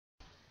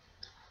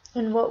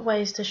In what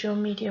ways does your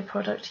media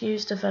product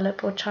use,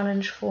 develop, or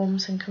challenge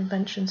forms and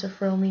conventions of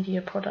real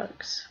media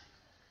products?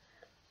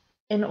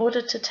 In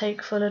order to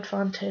take full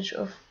advantage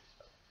of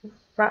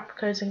rap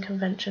codes and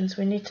conventions,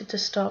 we needed to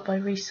start by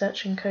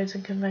researching codes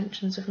and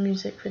conventions of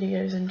music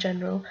videos in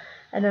general,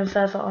 and then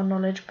further our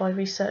knowledge by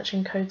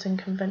researching codes and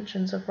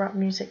conventions of rap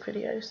music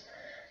videos.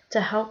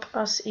 To help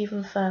us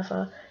even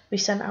further, we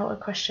sent out a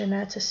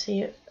questionnaire to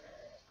see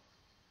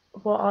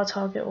what our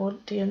target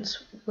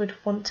audience would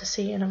want to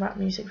see in a rap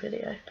music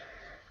video.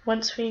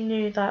 Once we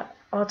knew that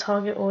our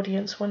target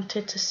audience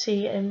wanted to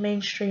see a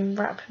mainstream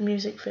rap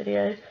music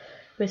video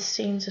with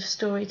scenes of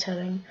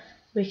storytelling,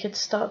 we could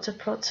start to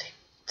plot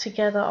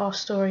together our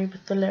story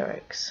with the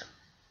lyrics.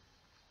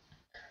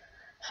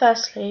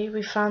 Firstly,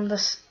 we found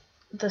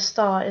the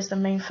star is the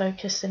main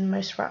focus in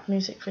most rap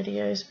music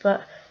videos,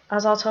 but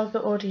as our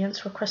target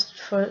audience requested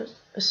for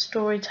a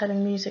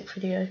storytelling music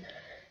video,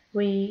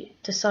 we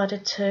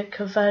decided to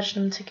converge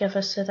them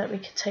together so that we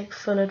could take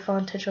full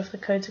advantage of the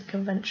codes and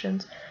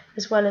conventions,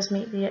 as well as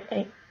meet the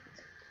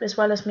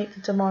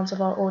demands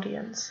of our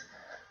audience.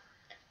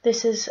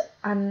 This is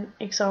an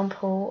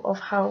example of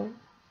how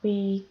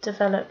we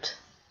developed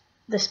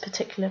this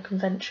particular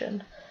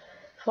convention.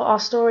 For our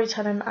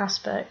storytelling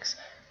aspects,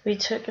 we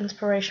took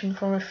inspiration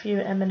from a few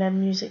Eminem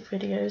music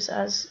videos,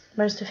 as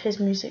most of his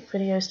music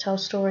videos tell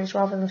stories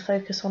rather than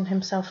focus on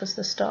himself as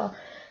the star.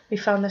 We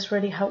found this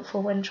really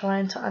helpful when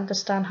trying to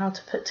understand how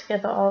to put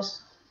together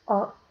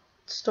our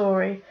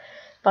story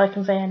by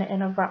conveying it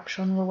in a rap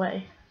genre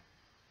way.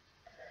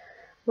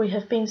 We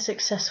have been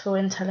successful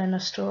in telling a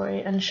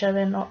story and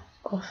showing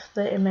off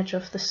the image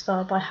of the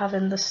star by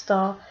having the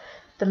star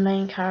the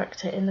main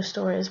character in the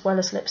story, as well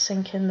as lip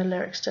syncing the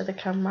lyrics to the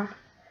camera.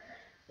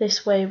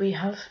 This way we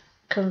have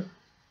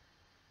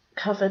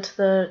covered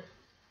the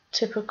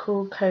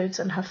typical codes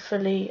and have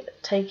fully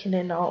taken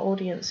in our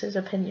audience's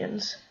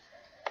opinions.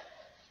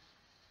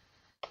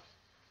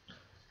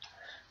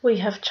 We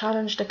have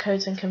challenged the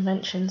codes and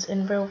conventions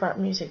in real rap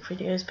music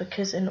videos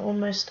because in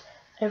almost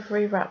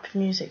every rap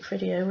music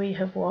video we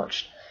have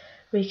watched,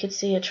 we could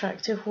see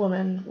attractive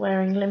women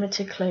wearing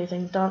limited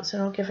clothing,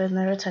 dancing or giving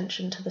their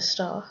attention to the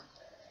star.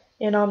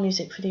 In our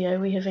music video,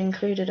 we have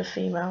included a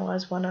female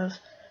as one of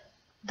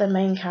the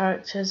main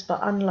characters,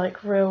 but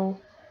unlike real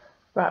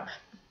rap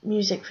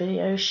music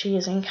videos, she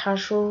is in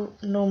casual,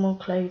 normal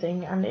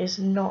clothing and is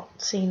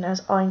not seen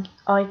as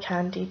eye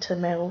candy to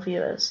male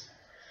viewers.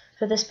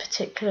 For this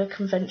particular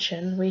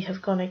convention, we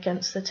have gone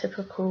against the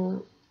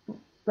typical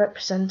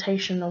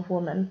representation of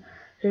woman,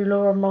 who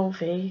Laura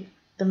Mulvey,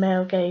 The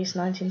Male Gaze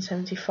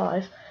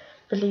 1975,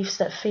 believes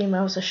that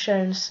females are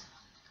shown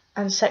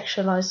and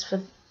sexualized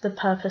for the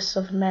purpose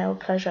of male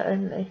pleasure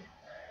only.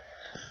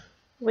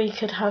 We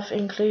could have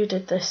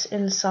included this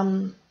in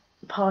some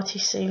party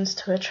scenes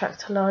to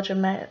attract a larger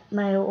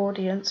male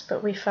audience,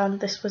 but we found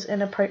this was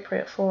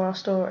inappropriate for our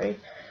story,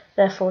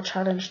 therefore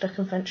challenged the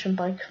convention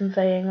by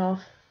conveying our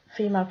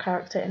female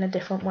character in a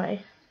different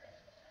way.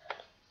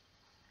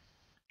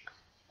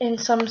 In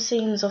some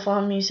scenes of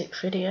our music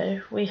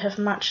video, we have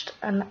matched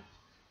the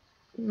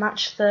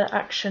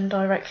action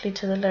directly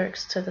to the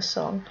lyrics to the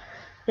song.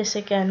 This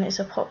again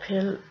is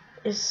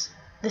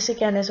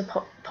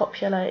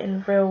popular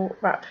in real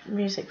rap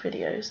music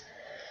videos.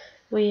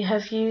 We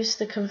have used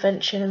the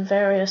convention in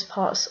various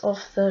parts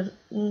of the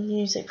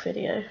music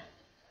video.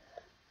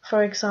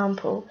 For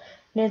example,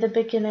 near the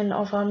beginning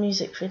of our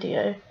music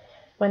video,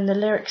 when the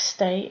lyrics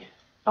state,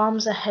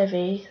 "Arms are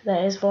heavy,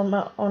 there is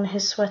vomit on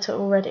his sweater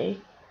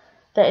already,"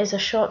 there is a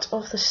shot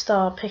of the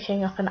star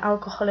picking up an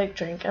alcoholic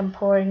drink and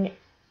pouring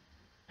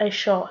a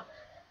shot,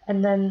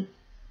 and then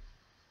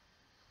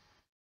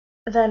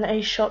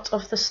a shot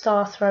of the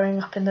star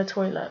throwing up in the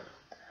toilet.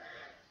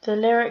 The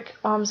lyric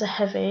 "arms are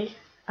heavy"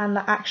 and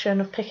the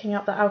action of picking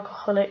up the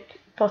alcoholic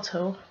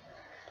bottle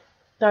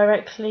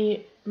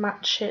directly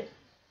match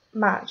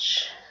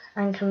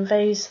and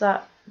conveys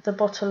that the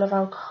bottle of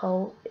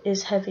alcohol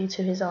is heavy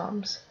to his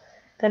arms.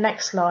 The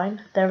next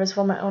line, "There is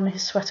vomit on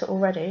his sweater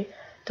already,"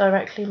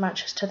 directly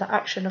matches to the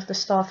action of the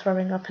star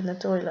throwing up in the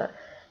toilet,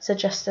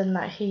 suggesting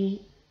that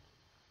he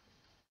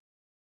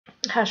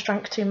has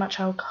drank too much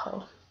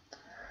alcohol.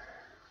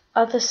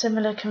 Other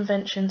similar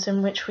conventions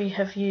in which we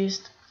have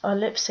used are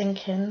lip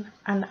syncing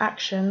and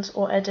actions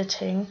or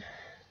editing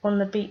on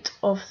the beat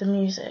of the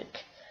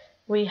music.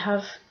 We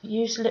have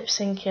used lip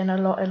syncing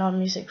a lot in our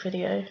music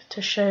video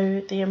to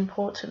show the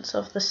importance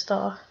of the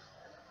star,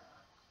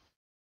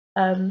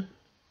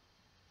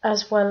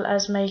 as well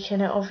as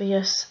making it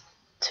obvious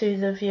to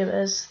the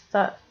viewers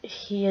that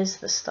he is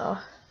the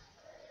star.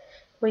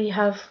 We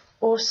have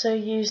also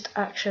used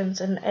actions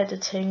and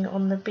editing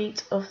on the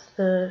beat of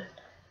the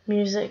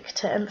music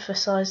to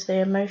emphasize the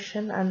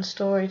emotion and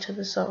story to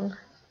the song.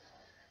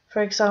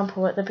 For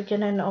example, at the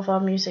beginning of our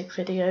music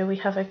video, we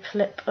have a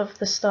clip of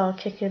the star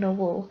kicking a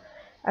wall,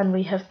 and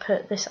we have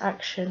put this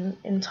action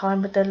in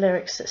time with the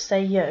lyrics that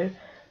say "yo"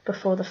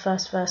 before the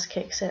first verse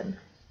kicks in.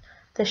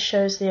 This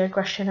shows the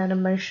aggression and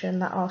emotion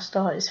that our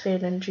star is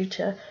feeling due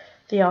to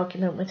the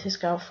argument with his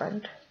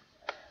girlfriend.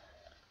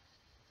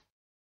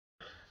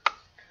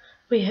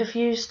 We have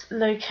used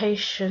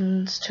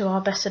locations to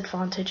our best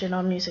advantage in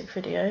our music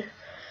video.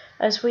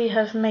 As we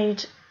have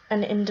made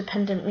an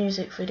independent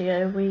music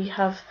video, we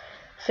have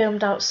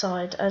filmed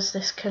outside, as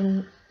this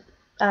can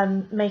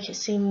make it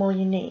seem more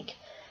unique.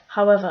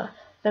 However,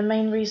 the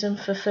main reason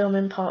for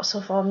filming parts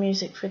of our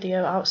music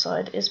video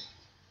outside is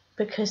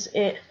because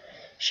it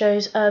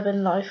shows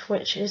urban life,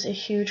 which is a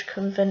huge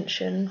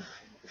convention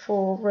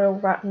for real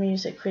rap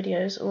music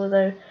videos,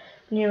 although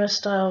newer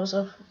styles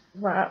of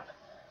rap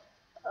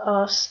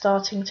are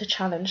starting to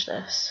challenge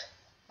this.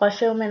 By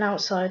filming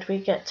outside, we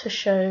get to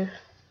show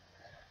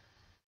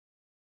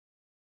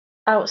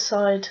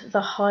outside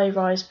the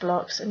high-rise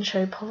blocks and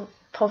show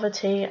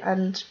poverty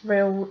and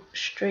real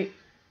street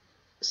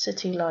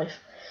city life,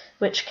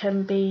 which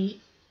can be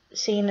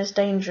seen as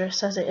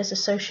dangerous as it is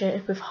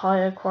associated with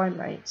higher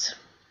crime rates.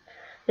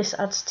 This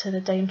adds to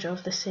the danger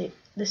of the scene.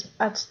 This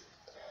adds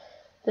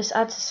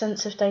a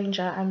sense of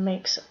danger and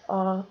makes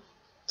our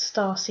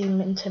star seem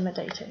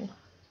intimidating.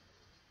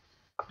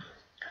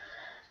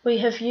 We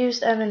have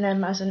used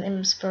Eminem as an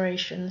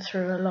inspiration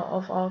through a lot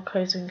of our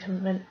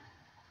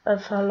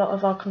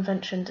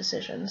convention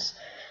decisions,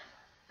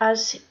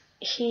 as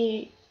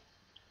he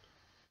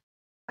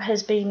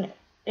has been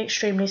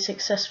extremely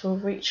successful,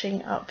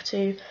 reaching up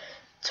to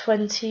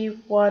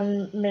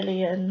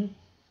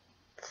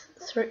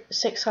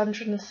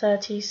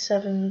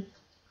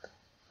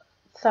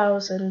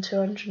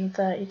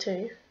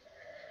 21,637,232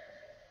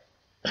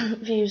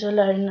 views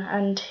alone,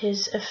 and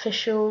his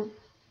official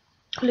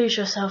Lose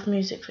Yourself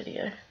music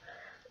video.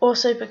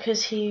 Also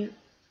because we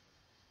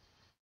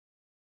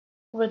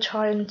were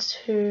trying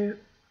to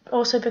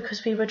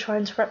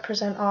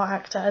represent our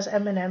actor as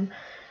Eminem,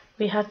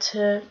 we had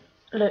to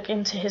look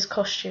into his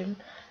costume.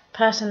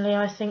 Personally,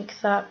 I think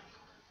that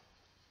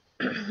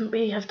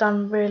we have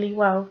done really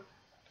well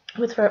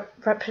with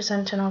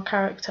representing our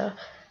character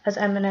as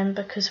Eminem,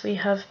 because we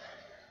have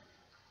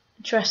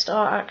dressed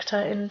our actor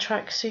in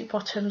tracksuit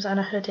bottoms and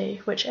a hoodie,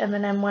 which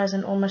Eminem wears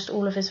in almost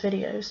all of his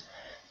videos.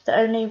 The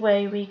only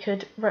way we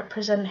could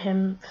represent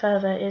him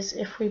further is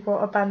if we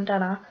brought a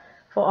bandana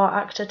for our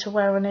actor to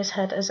wear on his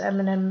head, as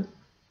Eminem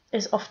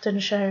is often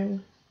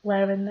shown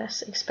wearing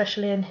this,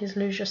 especially in his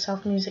Lose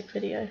Yourself music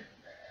video.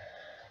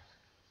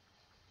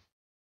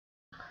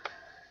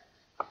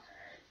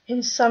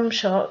 In some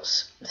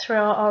shots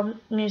throughout our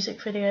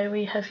music video,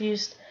 we have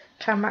used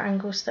camera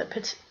angles that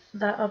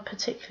are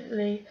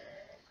particularly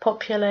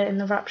popular in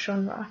the rap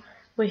genre.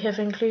 We have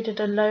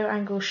included a low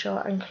angle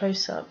shot and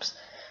close-ups.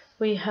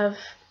 We have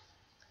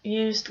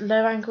used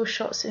low angle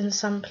shots in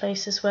some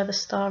places where the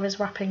star is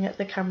rapping at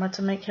the camera to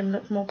make him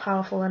look more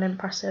powerful and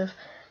impressive,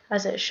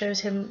 as it shows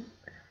him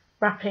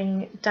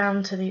rapping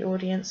down to the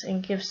audience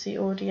and gives the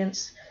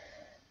audience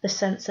the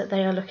sense that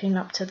they are looking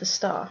up to the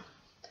star.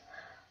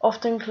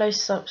 Often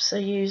close-ups are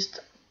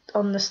used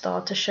on the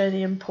star to show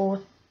their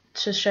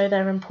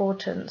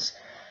importance,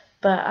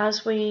 but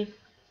as we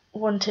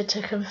wanted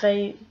to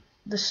convey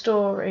the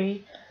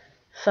story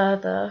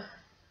further,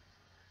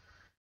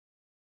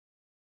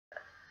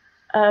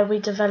 we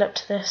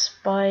developed this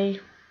by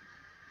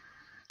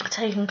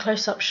taking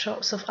close-up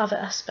shots of other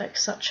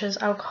aspects such as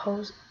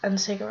alcohol and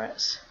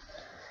cigarettes.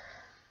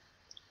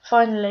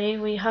 Finally,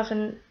 we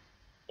haven't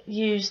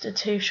used a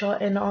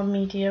two-shot in our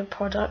media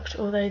product,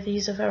 although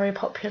these are very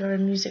popular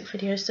in music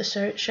videos to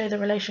show the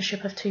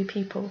relationship of two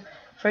people.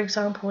 For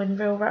example, in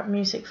real rap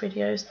music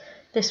videos,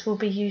 this will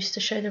be used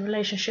to show the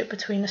relationship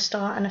between a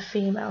star and a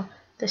female.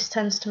 This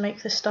tends to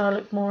make the star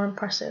look more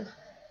impressive.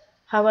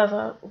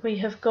 However, we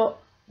have got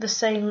the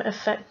same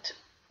effect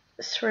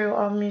through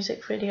our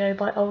music video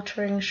by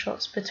altering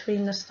shots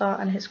between the star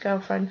and his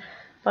girlfriend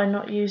by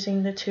not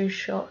using the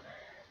two-shot.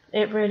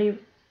 It really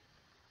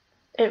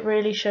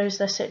shows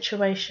their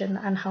situation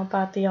and how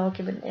bad the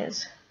argument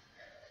is.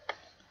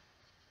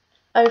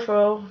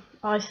 Overall,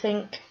 I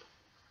think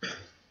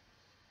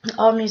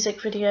our music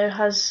video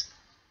has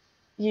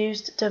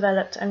used,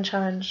 developed and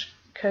challenged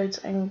codes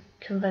and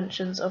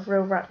conventions of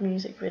real rap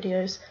music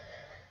videos,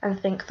 and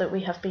think that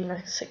we have been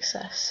a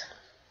success.